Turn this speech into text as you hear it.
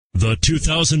The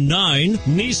 2009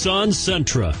 Nissan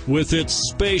Sentra, with its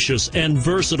spacious and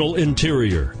versatile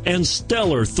interior and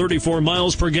stellar 34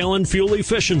 miles per gallon fuel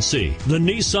efficiency, the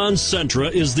Nissan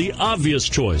Sentra is the obvious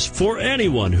choice for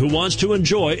anyone who wants to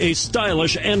enjoy a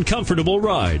stylish and comfortable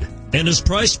ride, and is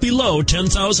priced below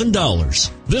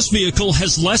 $10,000. This vehicle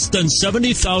has less than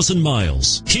 70,000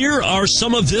 miles. Here are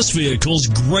some of this vehicle's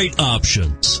great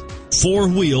options: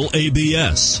 4-wheel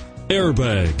ABS,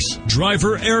 airbags,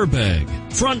 driver airbag,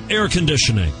 front air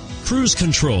conditioning, cruise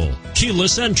control,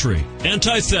 keyless entry,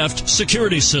 anti-theft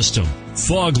security system,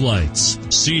 fog lights,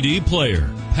 CD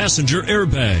player, passenger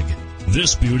airbag.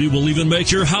 This beauty will even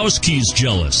make your house keys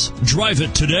jealous. Drive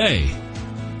it today.